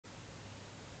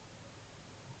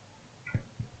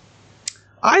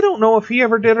I don't know if he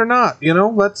ever did or not. You know,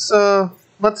 let's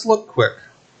look quick.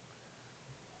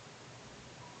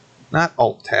 Not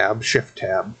Alt Tab, Shift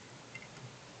Tab.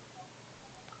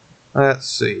 Let's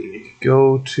see.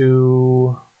 Go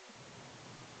to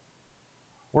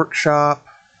Workshop.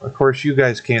 Of course, you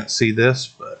guys can't see this,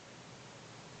 but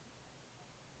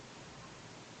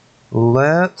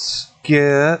let's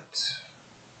get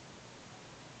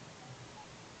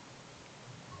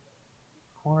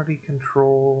quantity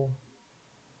control.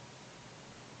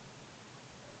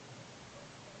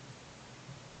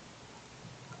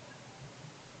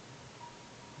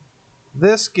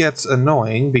 This gets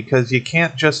annoying because you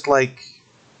can't just like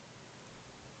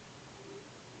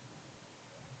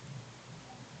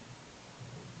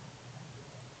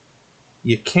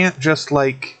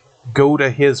go to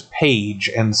his page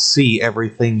and see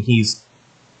everything he's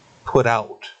put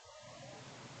out.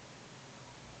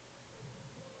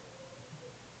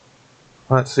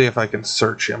 Let's see if I can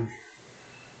search him.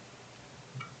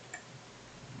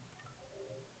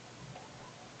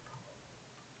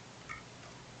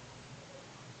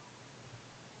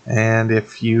 And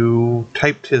if you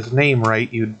typed his name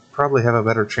right, you'd probably have a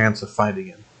better chance of finding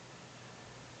him.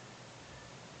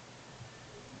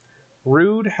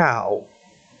 Rude How.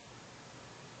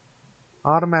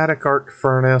 Automatic arc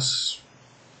furnace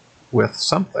with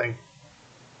something.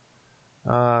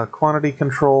 Quantity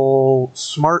control,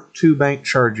 smart 2-bank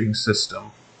charging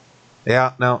system.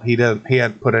 Yeah, no, he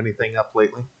hadn't put anything up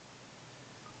lately.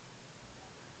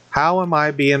 How am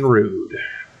I being rude?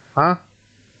 Huh?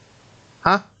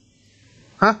 Huh?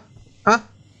 Huh? Huh?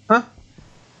 Huh?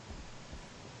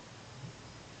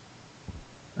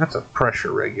 That's a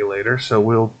pressure regulator, so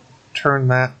we'll turn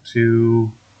that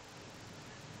to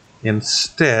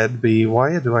instead be,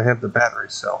 why do I have the battery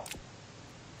cell?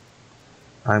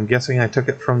 I'm guessing I took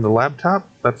it from the laptop.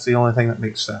 That's the only thing that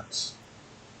makes sense.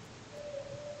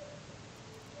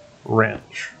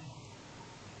 Wrench.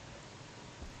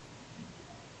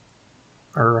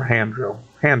 Or a hand drill.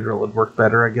 Hand drill would work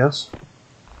better, I guess.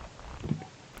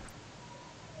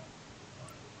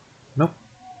 Nope.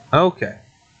 Okay.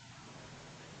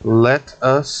 Let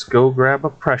us go grab a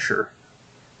pressure.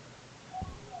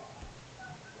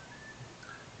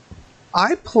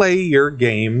 I play your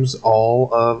games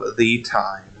all of the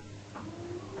time.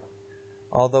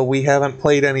 Although we haven't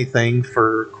played anything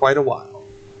for quite a while.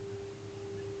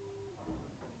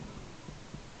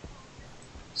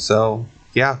 So,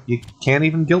 yeah, you can't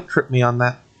even guilt trip me on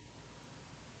that.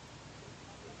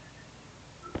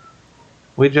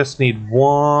 We just need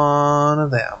one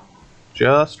of them.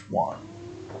 Just one.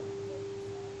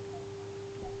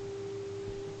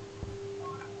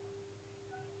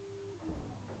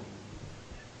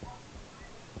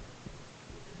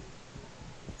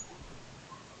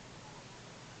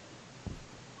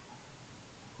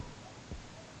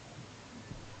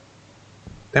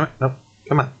 Damn it, nope,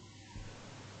 come on.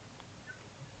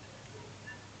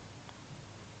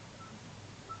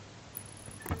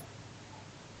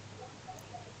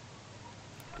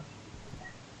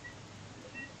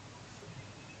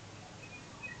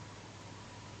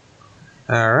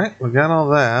 Alright, we got all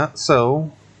that,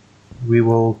 so we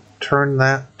will turn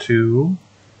that to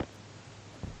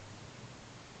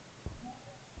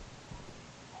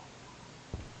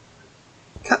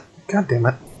God damn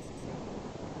it.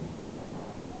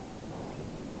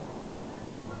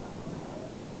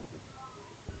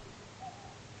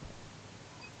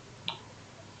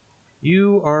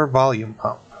 You are volume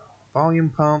pump.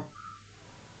 Volume pump,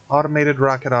 automated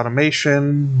rocket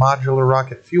automation, modular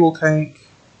rocket fuel tank,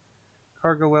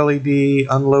 cargo LED,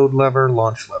 unload lever,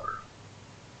 launch lever.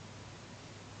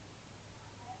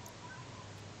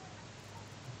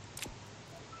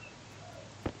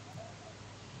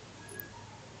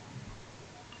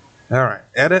 Alright,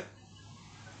 edit.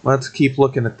 Let's keep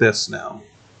looking at this now.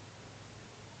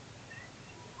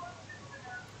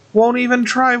 Won't even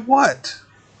try what?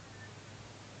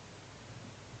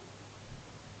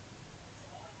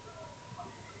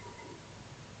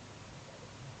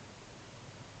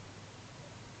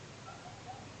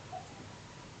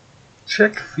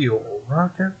 Check fuel,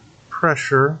 rocket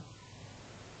pressure,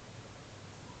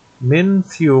 min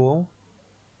fuel.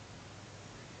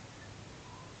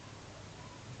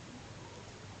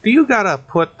 Do you gotta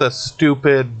put the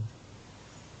stupid...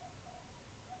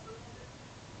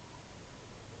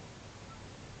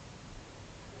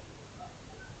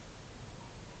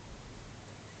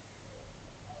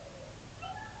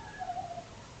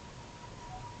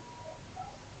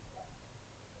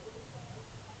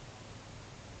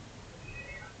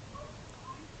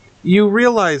 You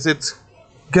realize it's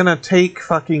gonna take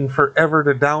fucking forever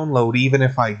to download even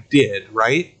if I did,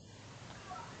 right?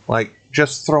 Like,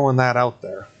 just throwing that out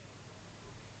there.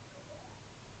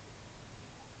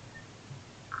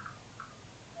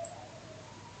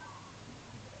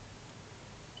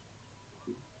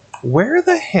 Where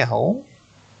the hell?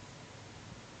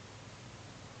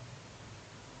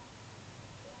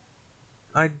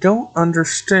 I don't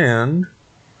understand.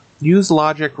 Use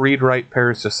logic read-write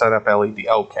pairs to set up LED.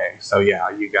 Okay, so yeah,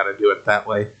 you gotta do it that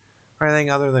way. Anything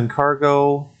other than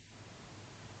cargo?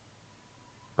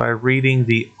 By reading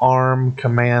the ARM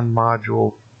command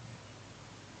module.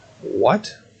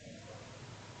 What?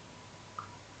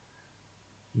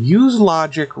 Use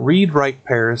logic read-write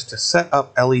pairs to set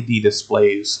up LED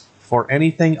displays for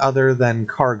anything other than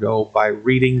cargo by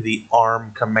reading the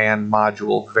ARM command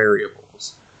module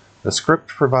variables. The script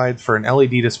provides for an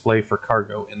LED display for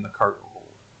cargo in the cargo hold.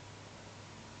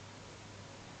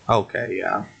 Okay,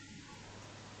 yeah.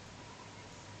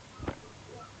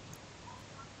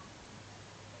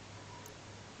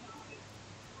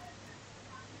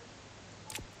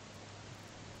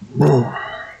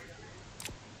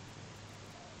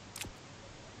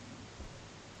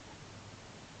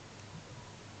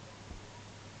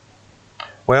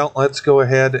 Well, let's go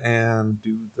ahead and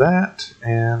do that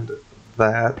and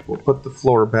that. We'll put the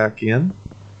floor back in.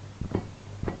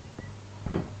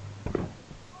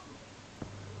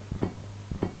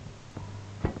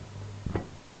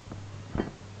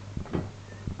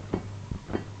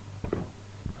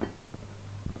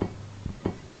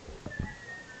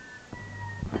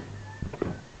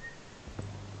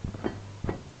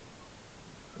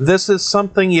 This is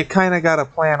something you kind of got to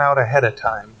plan out ahead of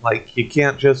time. Like, you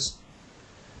can't just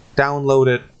download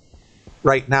it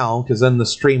right now, because then the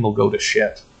stream will go to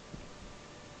shit.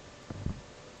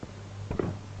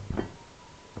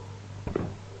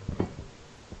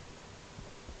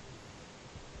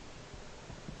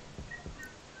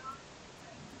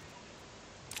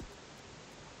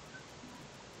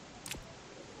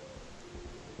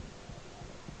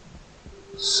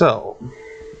 So,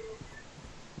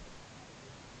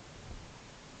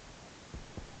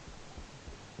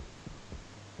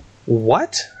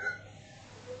 what?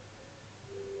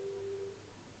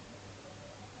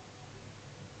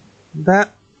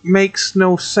 That makes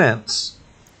no sense.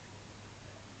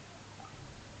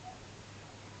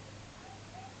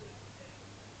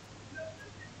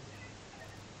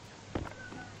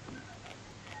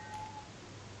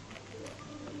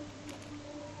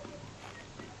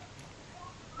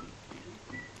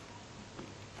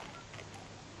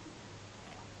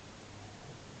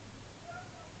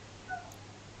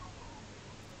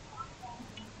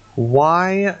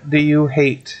 Why do you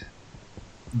hate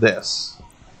this?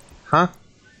 Huh?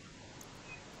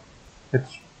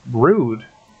 It's rude.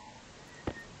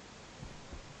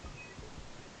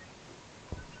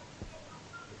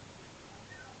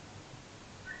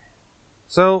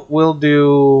 So we'll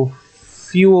do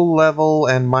fuel level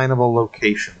and mineable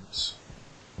locations.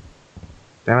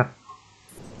 Damn it.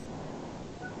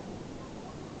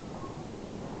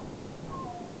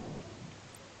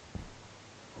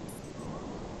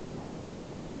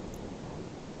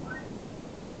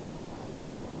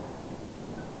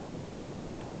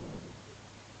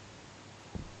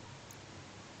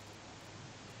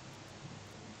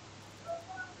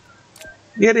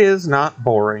 It is not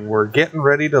boring. We're getting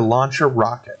ready to launch a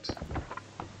rocket.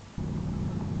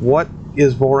 What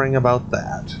is boring about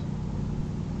that?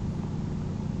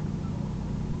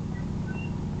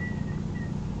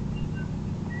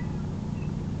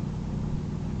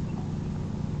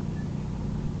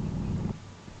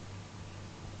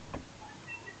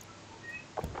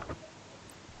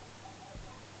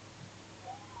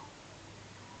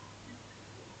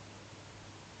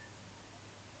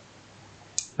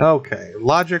 Okay,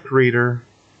 logic reader.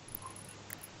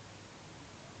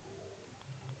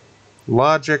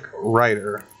 Logic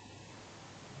writer.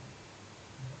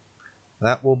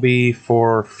 That will be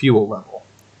for fuel level.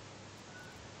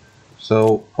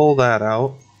 So pull that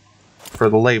out for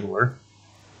the labeler.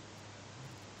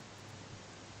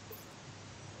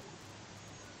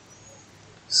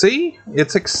 See?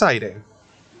 It's exciting.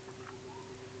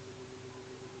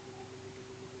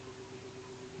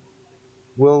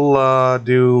 We'll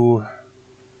do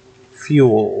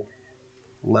fuel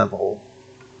level.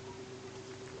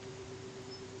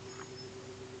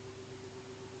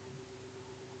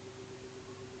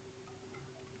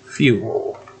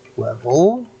 Fuel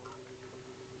level.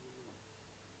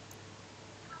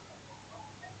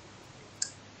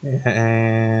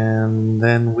 And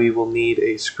then we will need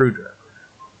a screwdriver.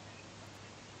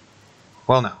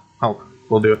 Well, no. Hold on.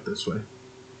 We'll do it this way.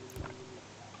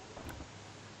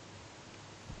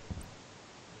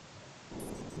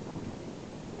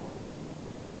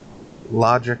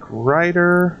 Logic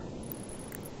writer.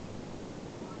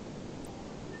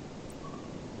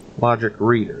 Logic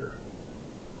reader.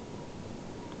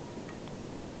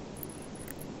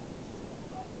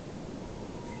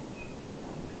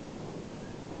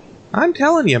 I'm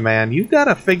telling you, man, you've got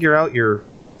to figure out your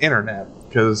internet,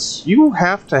 because you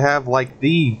have to have, like,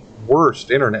 the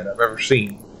worst internet I've ever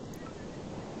seen.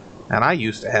 And I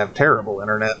used to have terrible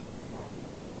internet.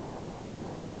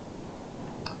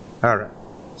 Alright,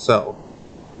 so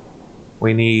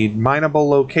we need mineable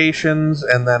locations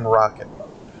and then rocket mode.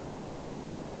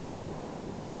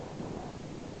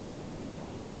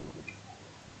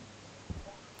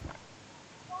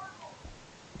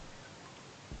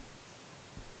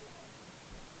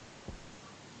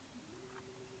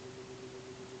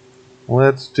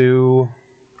 Let's do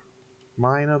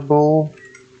mineable.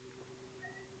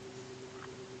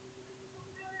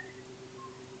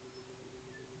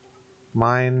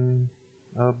 Mineable.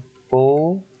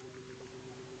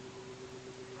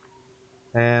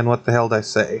 And what the hell did I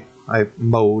say?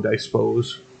 Mode, I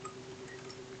suppose.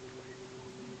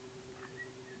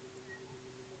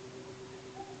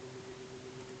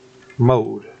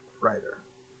 Mode writer.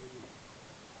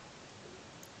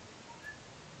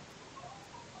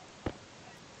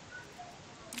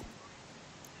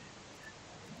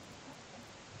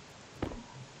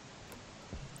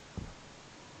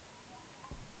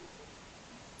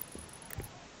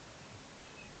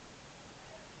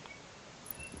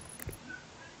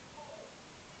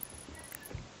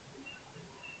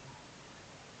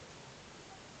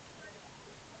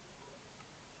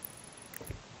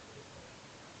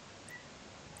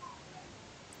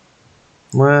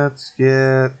 Let's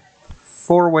get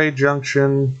four-way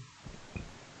junction,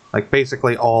 like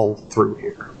basically all through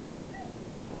here.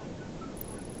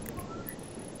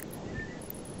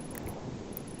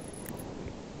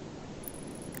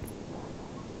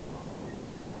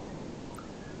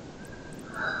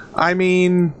 I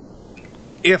mean,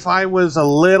 if I was a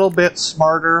little bit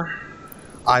smarter,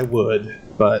 I would,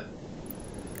 but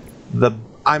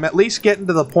I'm at least getting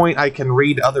to the point I can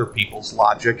read other people's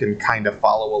logic and kind of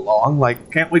follow along.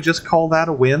 Like, can't we just call that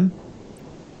a win?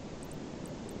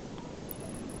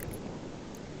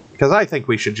 Because I think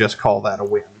we should just call that a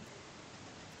win.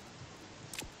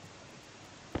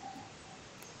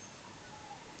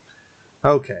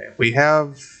 Okay, we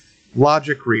have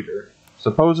logic reader.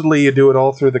 Supposedly you do it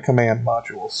all through the command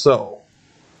module. So,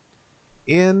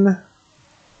 in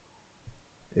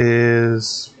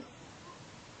is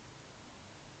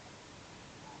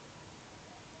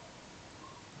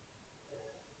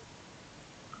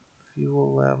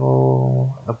fuel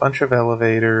level, a bunch of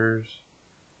elevators,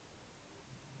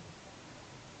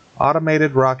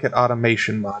 automated rocket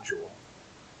automation module.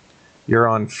 You're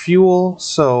on fuel,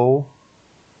 so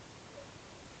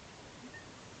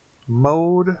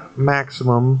mode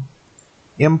maximum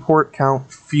import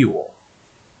count fuel.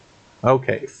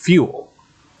 Okay, fuel.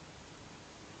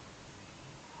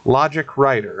 Logic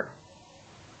writer.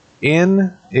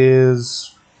 In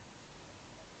is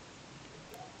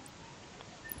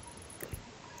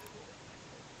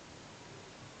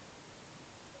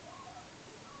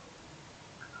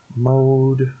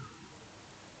mode.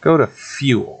 Go to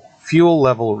fuel. Fuel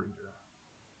level reader.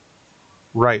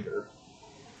 Writer.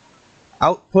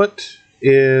 Output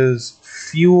is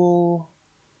fuel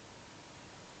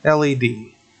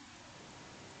LED.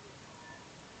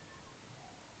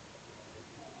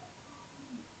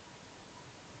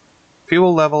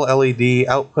 Fuel level LED,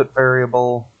 output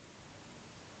variable,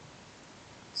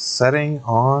 setting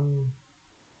on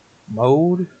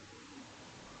mode,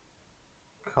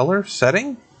 color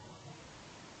setting?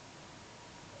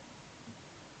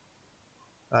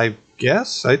 I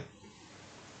guess? I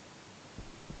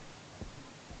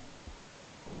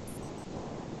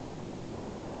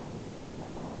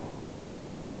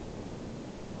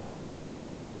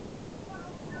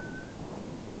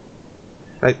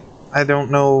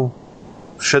don't know.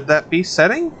 Should that be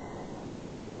setting?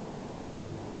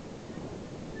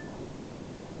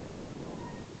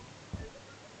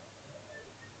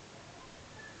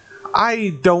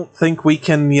 I don't think we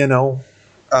can,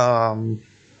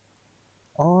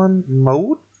 on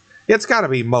mode? It's gotta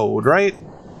be mode, right?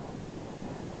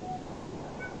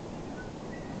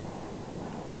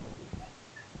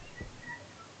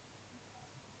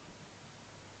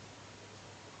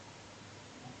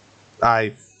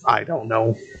 I don't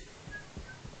know.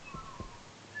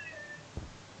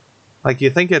 Like,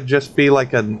 you think it'd just be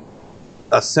like a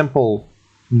simple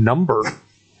number.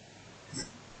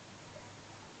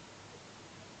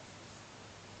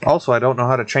 Also, I don't know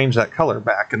how to change that color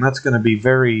back, and that's going to be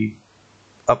very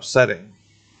upsetting.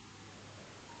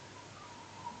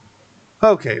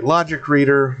 Okay, logic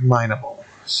reader, mineable.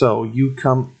 So you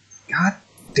come... God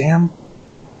damn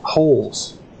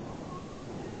holes.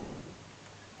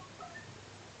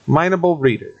 Mineable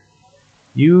reader.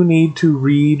 You need to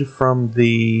read from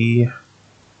the...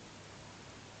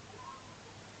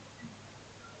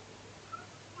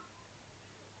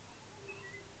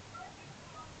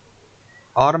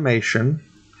 automation.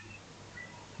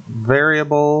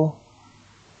 Variable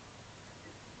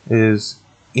is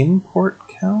import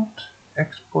count?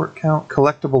 Export count?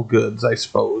 Collectible goods, I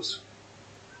suppose.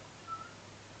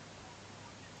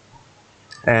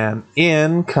 And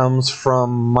in comes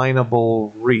from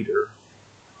mineable reader.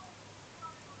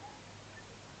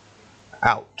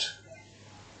 Out.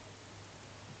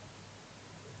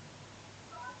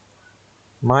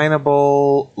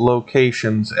 Mineable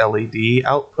locations LED.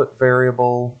 Output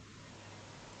variable.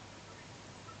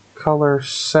 Color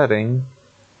setting.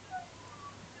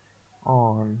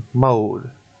 On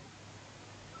mode.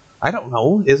 I don't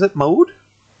know. Is it mode?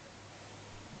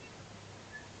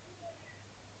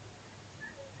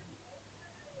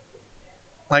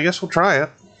 I guess we'll try it.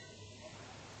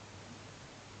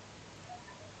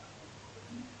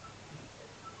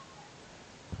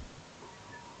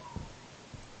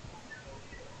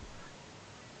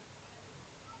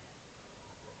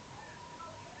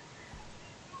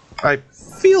 I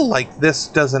feel like this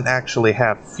doesn't actually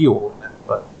have fuel in it,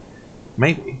 but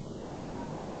maybe.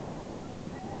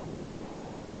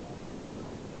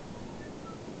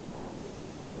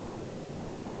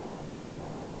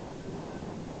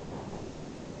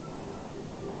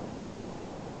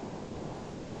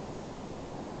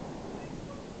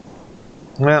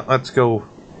 Well, let's go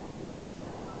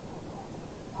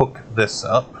hook this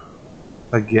up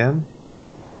again.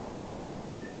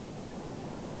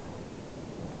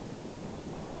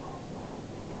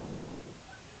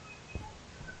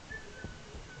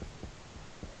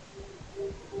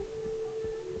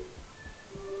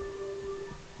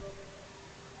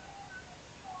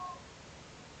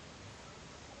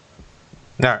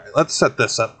 Alright, let's set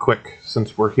this up quick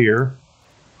since we're here.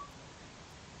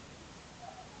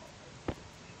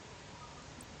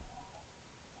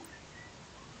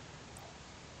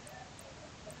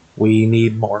 We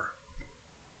need more.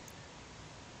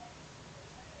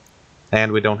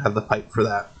 And we don't have the pipe for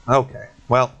that. Okay,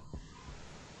 well.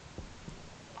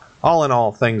 All in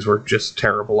all, things were just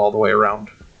terrible all the way around.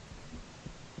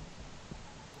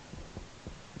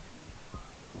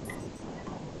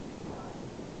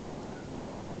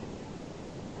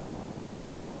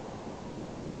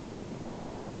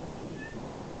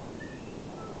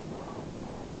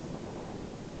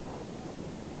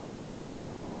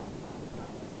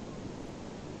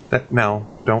 No,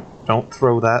 don't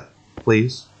throw that,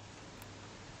 please.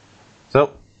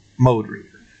 So, mode reader.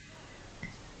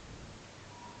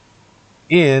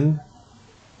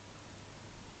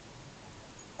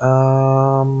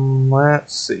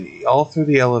 Let's see. All through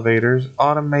the elevators,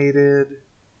 automated,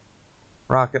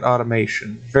 rocket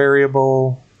automation,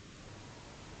 variable,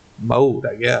 mode,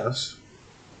 I guess.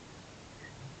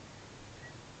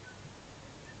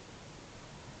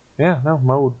 Yeah, no,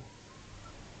 mode.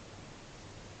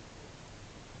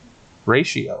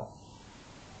 Ratio.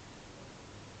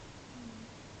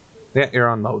 Yeah, you're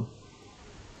on mode.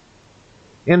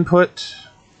 Input.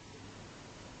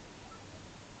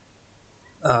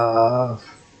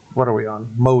 What are we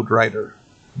on? Mode writer.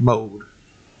 Mode.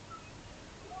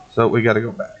 So we gotta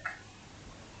go back.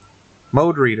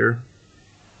 Mode reader.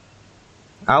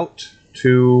 Out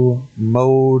to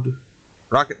mode.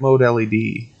 Rocket mode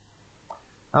LED.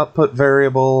 Output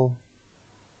variable.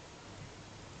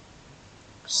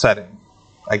 Setting,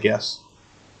 I guess.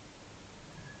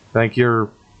 I think you're...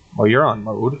 Well, you're on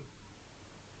mode.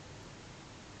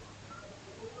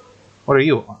 What are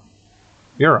you on?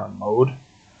 You're on mode.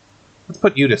 Let's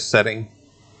put you to setting.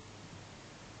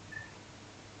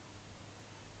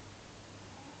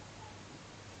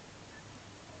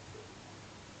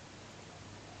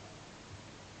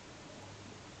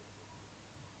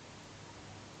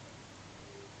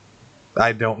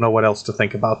 I don't know what else to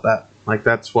think about that. Like,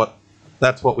 that's what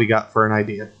we got for an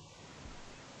idea.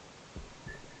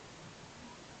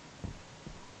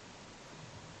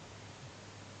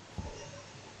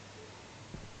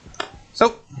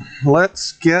 So,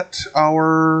 let's get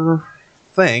our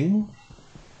thing,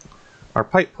 our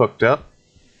pipe hooked up.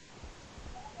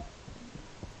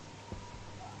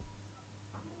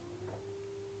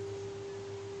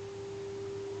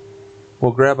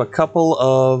 We'll grab a couple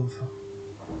of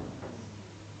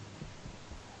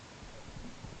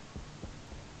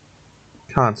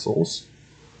consoles.